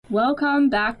Welcome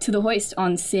back to the Hoist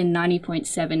on Sin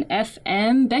 90.7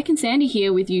 FM. Bec and Sandie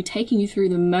here with you, taking you through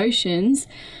the motions.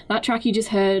 That track you just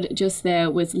heard just there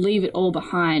was Leave It All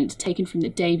Behind, taken from the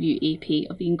debut EP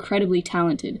of the incredibly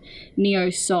talented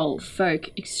neo-soul,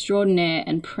 folk, extraordinaire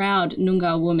and proud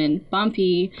Noongar woman,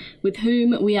 Bumpy, with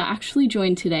whom we are actually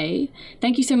joined today.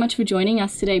 Thank you so much for joining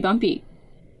us today, Bumpy.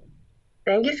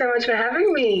 Thank you so much for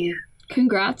having me.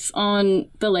 Congrats on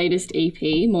the latest EP,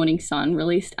 Morning Sun,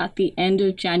 released at the end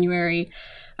of January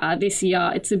this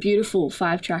year. It's a beautiful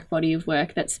 5-track body of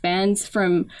work that spans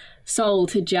from soul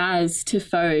to jazz to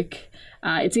folk.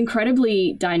 It's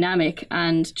incredibly dynamic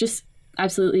and just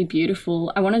absolutely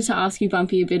beautiful. I wanted to ask you,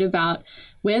 Bumpy, a bit about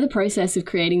where the process of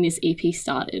creating this EP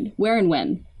started. Where and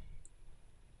when?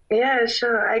 Yeah,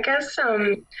 sure. I guess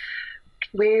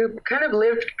we kind of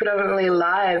lived predominantly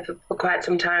live for quite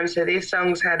some time, so these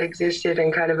songs had existed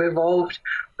and kind of evolved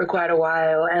for quite a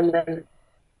while. And then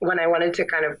when I wanted to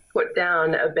kind of put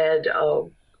down a bed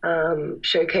of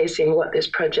showcasing what this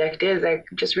project is, I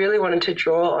just really wanted to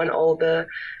draw on all the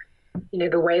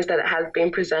ways that it has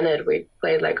been presented. We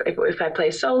played, like, if I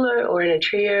play solo or in a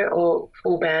trio or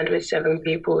full band with 7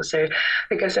 people. So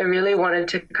I guess I really wanted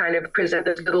to kind of present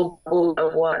this little bubble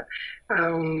of what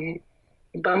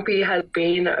Bumpy has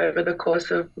been over the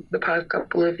course of the past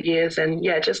couple of years, and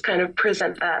just kind of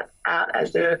present that out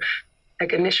as a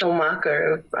initial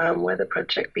marker of where the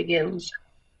project begins.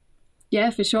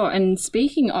 Yeah, for sure. And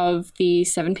speaking of the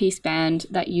 7-piece band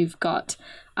that you've got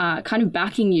kind of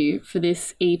backing you for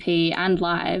this EP and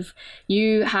live,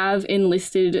 you have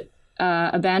enlisted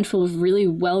a band full of really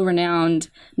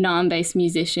well-renowned Naarm-based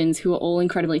musicians who are all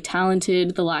incredibly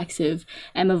talented, the likes of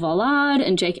Emma Vollard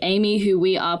and Jake Amy, who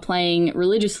we are playing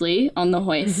religiously on the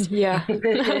Hoist. Yeah.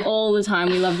 All the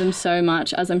time. We love them so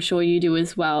much, as I'm sure you do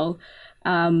as well.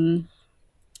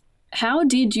 How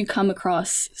did you come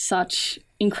across such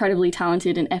incredibly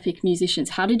talented and epic musicians?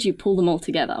 How did you pull them all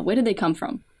together? Where did they come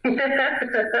from?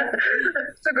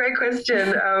 It's a great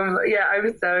question. I'm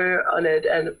so honoured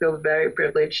and feel very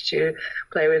privileged to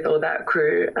play with all that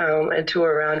crew and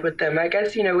tour around with them. I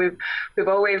guess, we've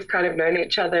always kind of known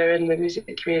each other, and the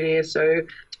music community is so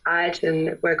tight,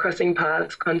 and we're crossing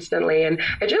paths constantly. And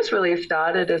it just really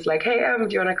started as like, hey, do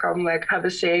you want to come have a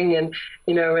sing? And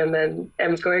and then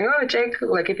Em's going, oh, Jake,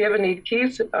 like, if you ever need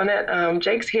keys on it,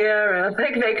 Jake's here, and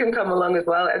like they can come along as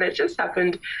well. And it just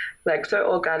happened like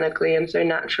so organically and so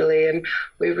naturally, and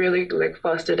we've really like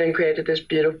fostered and created this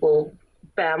beautiful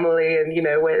family, and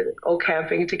we're all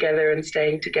camping together and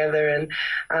staying together, and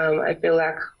I feel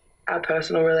like our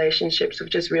personal relationships have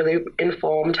just really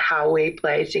informed how we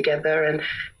play together, and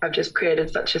I've just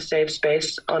created such a safe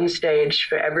space on stage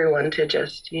for everyone to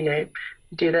just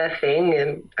do their thing.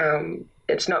 And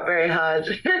it's not very hard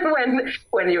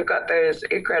when you've got those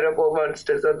incredible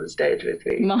monsters on the stage with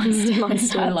me.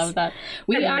 Monsters. I love that.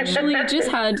 We actually just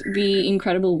had the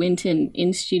incredible Winton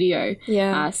in studio,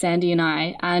 Sandie and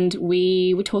I, and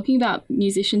we were talking about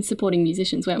musicians supporting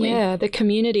musicians, weren't we? Yeah, the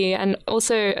community, and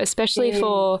also especially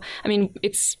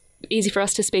it's easy for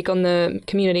us to speak on the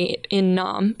community in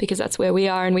Naarm because that's where we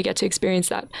are and we get to experience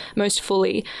that most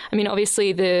fully. I mean,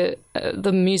 obviously the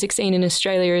music scene in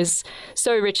Australia is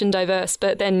so rich and diverse,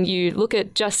 but then you look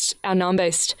at just our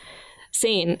Naarm-based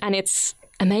scene and it's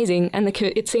amazing, and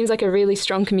it seems like a really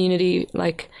strong community.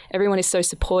 Like, everyone is so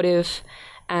supportive,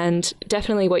 and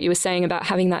definitely what you were saying about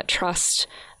having that trust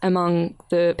among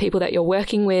the people that you're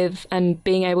working with and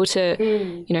being able to,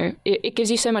 it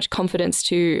gives you so much confidence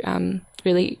to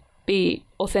really be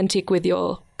authentic with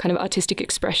your kind of artistic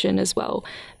expression as well,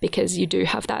 because you do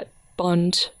have that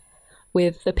bond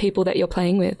with the people that you're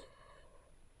playing with.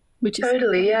 Which is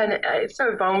totally, yeah, and it's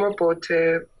so vulnerable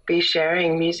to be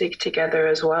sharing music together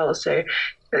as well. So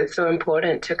it's so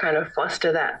important to kind of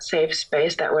foster that safe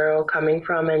space that we're all coming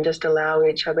from and just allow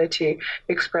each other to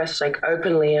express like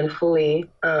openly and fully.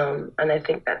 And I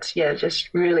think that's, just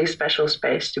really special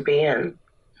space to be in.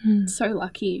 So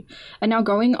lucky. And now,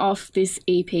 going off this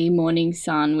EP, Morning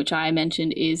Sun, which I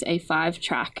mentioned is a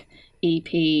 5-track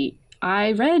EP,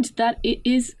 I read that it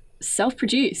is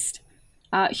self-produced.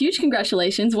 Huge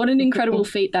congratulations. What an incredible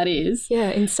feat that is. Yeah,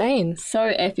 insane.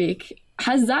 So epic.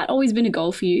 Has that always been a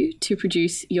goal for you, to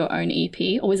produce your own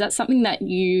EP? Or was that something that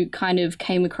you kind of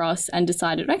came across and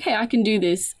decided, okay, I can do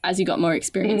this as you got more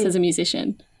experience as a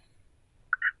musician?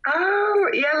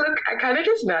 Look, I kind of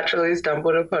just naturally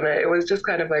stumbled upon it. It was just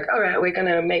kind of like, all right, we're going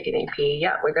to make an EP.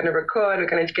 Yeah, we're going to record, we're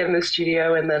going to get in the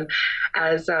studio. And then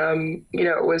as,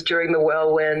 it was during the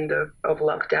whirlwind of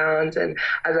lockdowns, and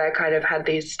as I kind of had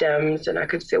these stems and I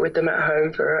could sit with them at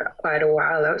home for quite a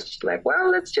while, I was just like, well,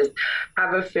 let's just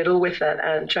have a fiddle with it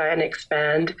and try and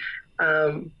expand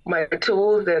my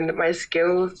tools and my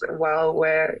skills while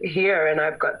we're here, and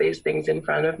I've got these things in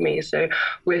front of me. So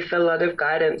with a lot of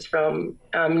guidance from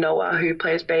Noah, who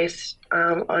plays bass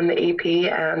on the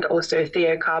EP, and also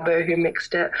Theo Carbo, who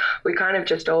mixed it, we kind of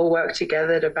just all worked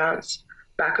together to bounce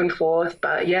back and forth.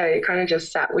 But yeah, it kind of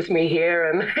just sat with me here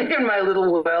and in my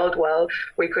little world while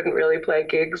we couldn't really play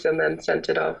gigs, and then sent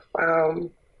it off.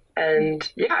 And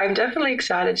yeah, I'm definitely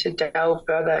excited to delve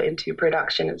further into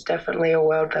production. It's definitely a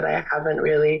world that I haven't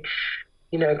really,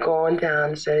 gone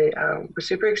down. So it was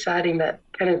super exciting that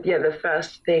the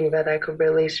first thing that I could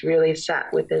release really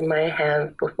sat within my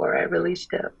hands before I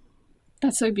released it.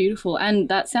 That's so beautiful. And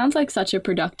that sounds like such a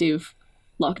productive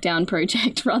lockdown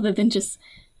project rather than just,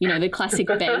 the classic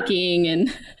baking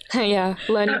and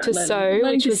learning to sew,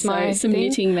 which was my some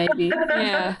knitting maybe.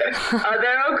 Yeah. Oh,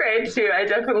 they're all great too. I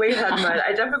definitely had mine.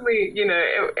 I definitely,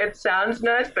 it sounds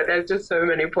nice, but there's just so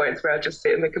many points where I just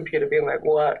sit in the computer being like,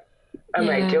 what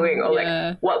am I doing? Or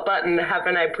like, what button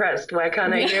haven't I pressed? Why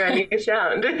can't I hear any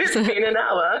sound? It's been an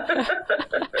hour.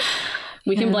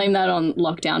 We can blame that on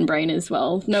lockdown brain as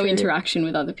well. No interaction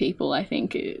with other people, I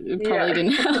think. It probably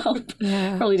didn't help.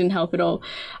 Probably didn't help at all.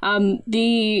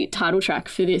 The title track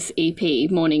for this EP,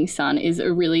 Morning Sun, is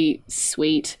a really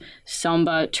sweet,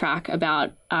 somber track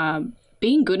about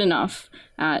being good enough.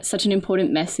 Such an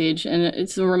important message, and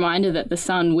it's a reminder that the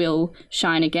sun will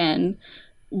shine again.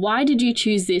 Why did you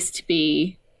choose this to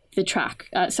be the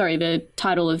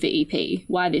title of the EP?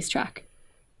 Why this track?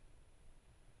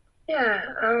 Yeah,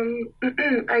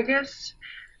 I guess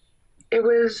it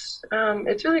was,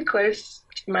 it's really close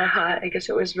to my heart. I guess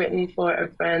it was written for a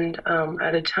friend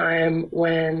at a time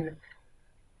when,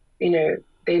 they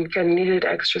kind of needed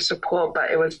extra support,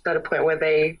 but it was at a point where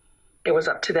it was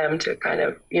up to them to kind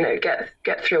of,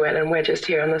 get through it. And we're just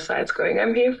here on the sides going,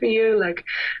 I'm here for you. Like,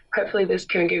 hopefully this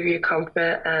can give you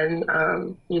comfort and,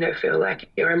 feel like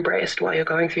you're embraced while you're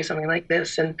going through something like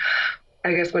this. And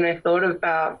I guess when I thought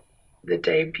about the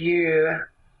debut,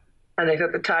 and I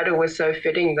thought the title was so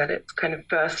fitting that it's kind of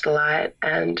first light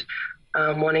and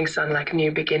Morning Sun, like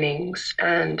new beginnings.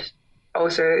 And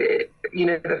also,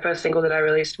 the first single that I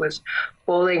released was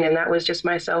Falling, and that was just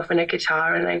myself and a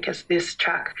guitar. And I guess this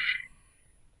track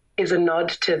is a nod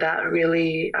to that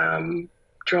really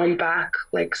drawn back,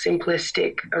 like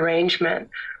simplistic arrangement,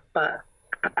 but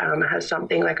has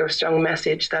something like a strong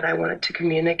message that I wanted to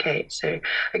communicate. So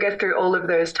I guess through all of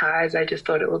those ties, I just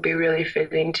thought it would be really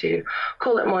fitting to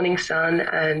call it Morning Sun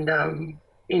and,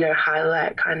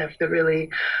 highlight kind of the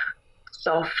really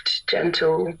soft,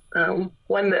 gentle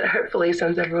one that hopefully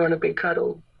sends everyone a big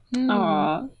cuddle.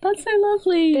 Aw, that's so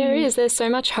lovely. There's so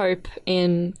much hope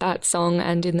in that song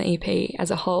and in the EP as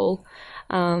a whole.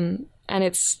 And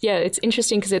it's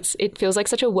interesting because it feels like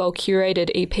such a well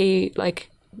curated EP, like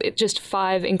just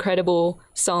 5 incredible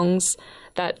songs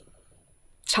that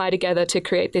tie together to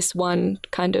create this one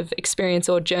kind of experience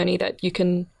or journey that you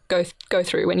can go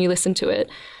through when you listen to it.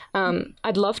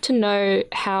 I'd love to know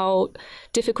how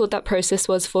difficult that process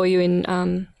was for you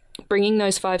in bringing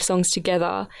those 5 songs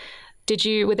together.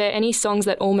 Were there any songs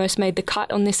that almost made the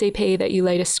cut on this EP that you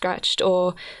later scratched,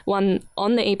 or one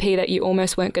on the EP that you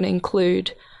almost weren't going to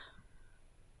include?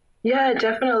 Yeah,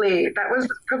 definitely. That was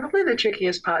probably the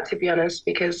trickiest part, to be honest,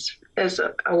 because there's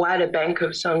a wider bank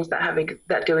of songs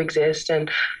that do exist, and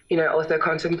also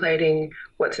contemplating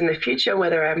what's in the future,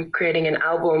 whether I'm creating an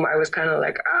album. I was kind of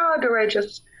like, do I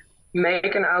just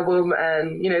make an album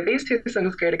and these 2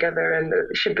 songs go together, and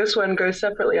should this one go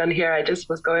separately on here? I just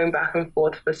was going back and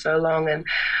forth for so long, and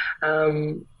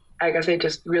I guess I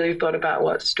just really thought about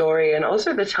what story and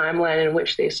also the timeline in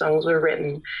which these songs were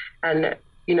written. And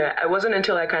it wasn't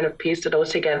until I kind of pieced it all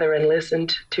together and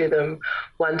listened to them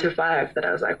 1 to 5 that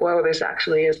I was like, whoa, this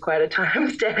actually is quite a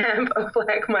timestamp of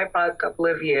like my past couple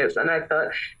of years. And I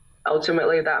thought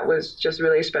ultimately that was just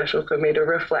really special for me to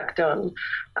reflect on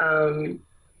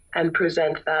and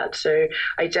present that. So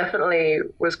I definitely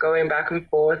was going back and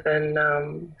forth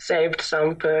and saved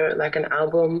some for like an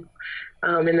album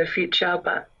in the future,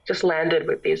 but just landed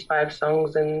with these 5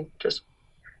 songs and just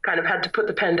kind of had to put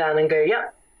the pen down and go,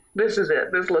 yep. This is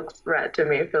it. This looks right to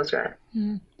me. It feels right.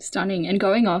 Stunning. And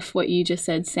going off what you just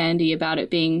said, Sandy, about it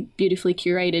being beautifully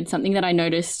curated, something that I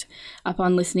noticed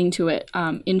upon listening to it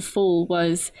in full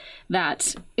was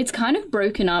that it's kind of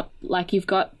broken up. Like you've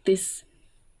got 2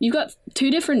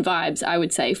 different vibes, I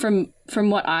would say. From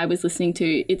what I was listening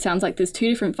to, it sounds like there's 2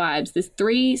 different vibes. There's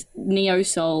 3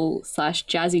 neo-soul /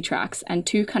 jazzy tracks and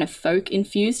 2 kind of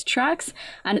folk-infused tracks.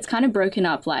 And it's kind of broken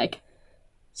up like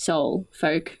soul,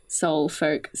 folk, soul,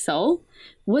 folk, soul.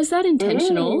 Was that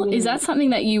intentional? Is that something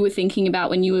that you were thinking about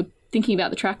when you were thinking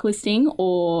about the track listing,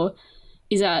 or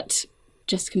is that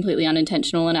just completely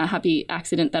unintentional and a happy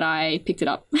accident that I picked it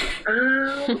up?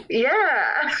 Yeah,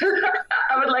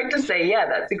 I would like to say, yeah,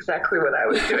 that's exactly what I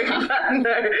was doing, but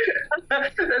no,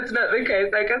 that's not the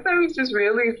case. I guess I was just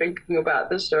really thinking about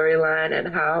the storyline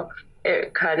and how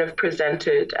it kind of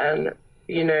presented, and,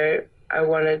 you know, I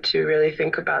wanted to really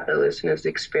think about the listener's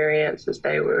experience as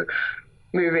they were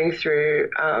moving through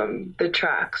the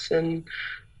tracks. And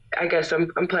I guess I'm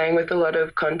playing with a lot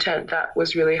of content that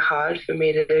was really hard for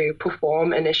me to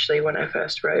perform initially when I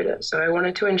first wrote it. So I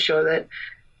wanted to ensure that,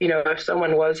 you know, if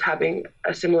someone was having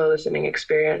a similar listening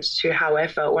experience to how I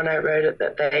felt when I wrote it,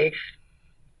 that they,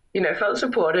 you know, felt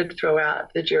supported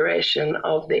throughout the duration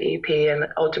of the EP. And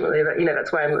ultimately, that, you know,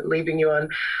 that's why I'm leaving you on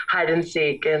Hide and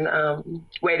Seek and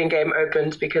Waiting Game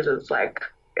Opens, because it's like,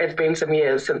 it's been some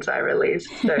years since I released.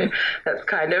 So that's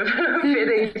kind of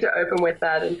fitting to open with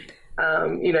that. And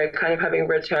you know, kind of having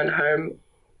returned home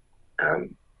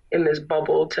in this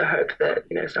bubble to hope that,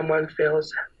 you know, someone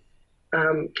feels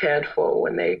cared for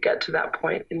when they get to that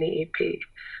point in the EP.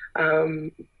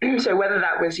 So whether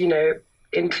that was, you know,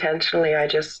 intentionally, I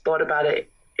just thought about it,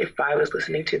 if I was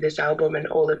listening to this album and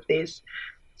all of these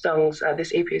songs,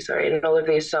 this EP, sorry, and all of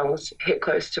these songs hit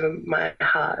close to my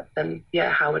heart, then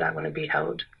yeah, how would I want to be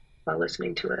held while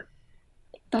listening to it?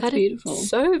 That's beautiful.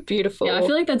 So beautiful. Yeah, I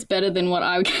feel like that's better than what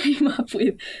I came up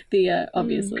with. The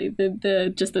obviously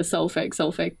the just the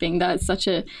soulfolk thing. That's such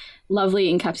a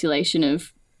lovely encapsulation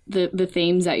of the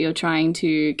themes that you're trying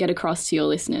to get across to your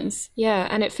listeners. Yeah,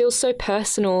 and it feels so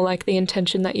personal, like the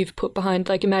intention that you've put behind,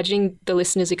 like imagining the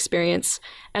listener's experience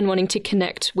and wanting to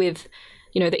connect with,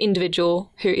 you know, the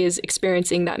individual who is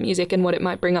experiencing that music and what it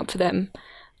might bring up for them.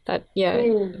 That, yeah,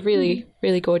 really,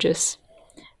 really gorgeous.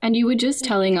 And you were just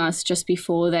telling us just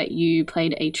before that you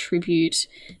played a tribute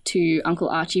to Uncle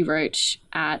Archie Roach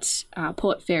at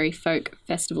Port Fairy Folk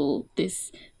Festival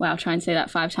try and say that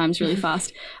 5 times really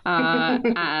fast,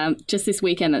 just this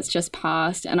weekend that's just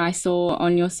passed. And I saw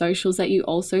on your socials that you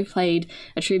also played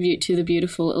a tribute to the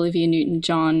beautiful Olivia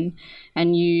Newton-John,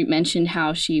 and you mentioned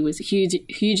how she was a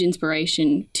huge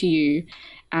inspiration to you.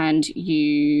 And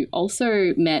you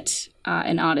also met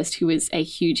an artist who was a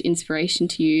huge inspiration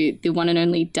to you, the one and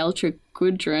only Delta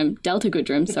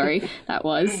Goodrum, sorry, that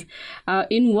was.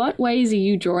 In what ways are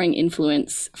you drawing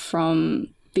influence from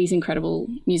these incredible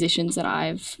musicians that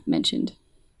I've mentioned?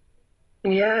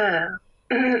 Yeah.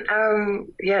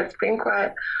 Yeah, it's been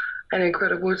quite an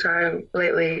incredible time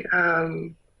lately.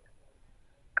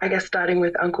 I guess starting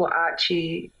with Uncle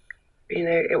Archie, you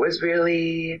know, it was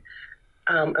really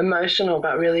emotional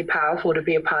but really powerful to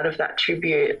be a part of that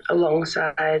tribute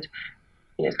alongside,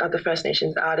 you know, other First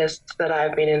Nations artists that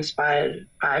I've been inspired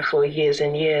by for years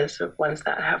and years, of ones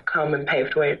that have come and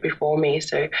paved way before me.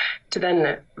 So to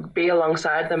then be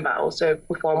alongside them but also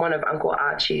perform one of Uncle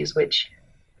Archie's, which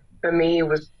for me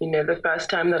was, you know, the first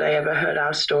time that I ever heard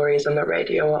our stories on the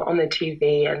radio or on the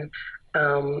TV. And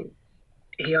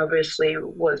he obviously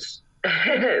was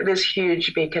this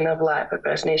huge beacon of light for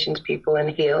First Nations people and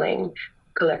healing,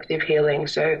 collective healing.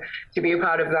 So to be a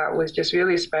part of that was just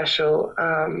really special,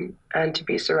 and to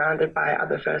be surrounded by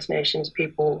other First Nations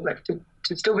people, like to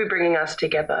still be bringing us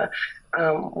together,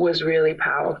 was really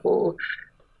powerful.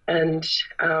 And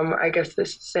I guess the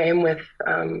same with,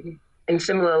 in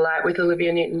similar light, with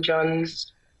Olivia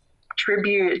Newton-John's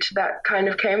tribute that kind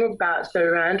of came about so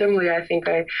randomly. I think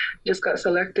I just got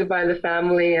selected by the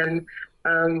family, and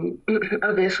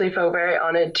obviously felt very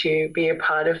honored to be a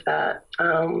part of that,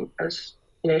 as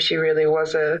you know, she really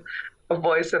was a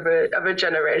voice of a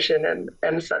generation,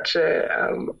 and such a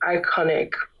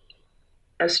iconic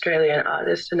Australian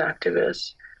artist and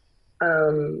activist,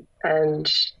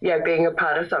 and yeah, being a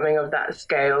part of something of that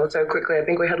scale so quickly. I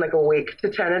think we had like a week to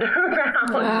turn it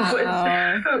around. Wow. It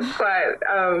was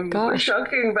quite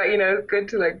shocking, but you know, it's good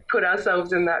to like put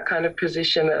ourselves in that kind of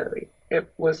position.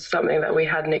 It was something that we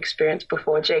hadn't experienced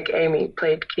before. Jake Amy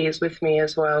played keys with me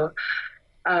as well.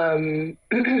 And,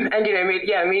 you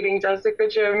know, meeting Jessica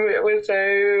Jim, it was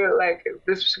so, like,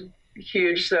 this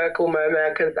huge circle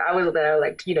moment, because I was there,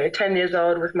 like, you know, 10 years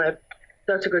old with my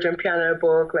Jessica Jim piano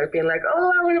book, like, being like,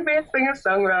 oh, I want to be a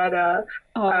singer-songwriter.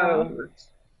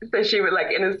 So she would,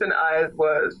 like, Innocent Eyes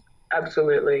was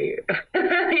absolutely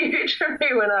huge for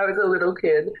me when I was a little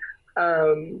kid.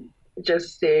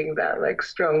 Just seeing that, like,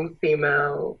 strong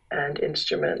female and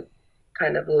instrument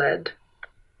kind of led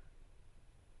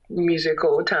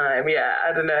musical time. Yeah,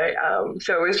 I don't know.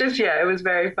 So it was just, yeah, it was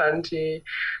very fun to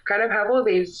kind of have all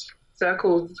these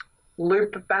circles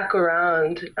loop back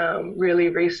around really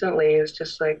recently. Is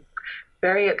just like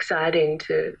very exciting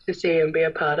to see and be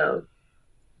a part of.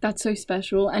 That's so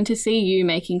special. And to see you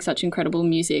making such incredible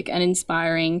music and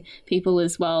inspiring people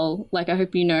as well. Like, I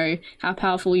hope you know how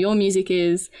powerful your music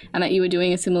is and that you are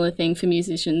doing a similar thing for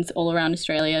musicians all around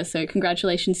Australia. So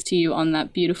congratulations to you on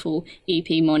that beautiful EP,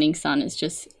 Morning Sun. It's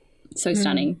just so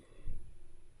stunning.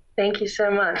 Thank you so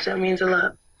much. That means a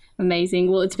lot. Amazing.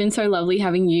 Well, it's been so lovely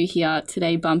having you here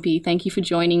today, Bumpy. Thank you for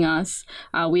joining us.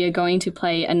 We are going to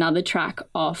play another track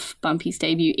off Bumpy's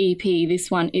debut EP. This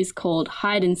one is called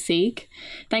Hide and Seek.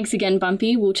 Thanks again,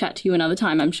 Bumpy. We'll chat to you another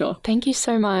time, I'm sure. Thank you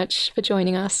so much for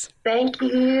joining us. Thank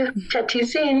you. Chat to you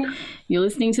soon. You're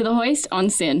listening to The Hoist on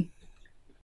SYN.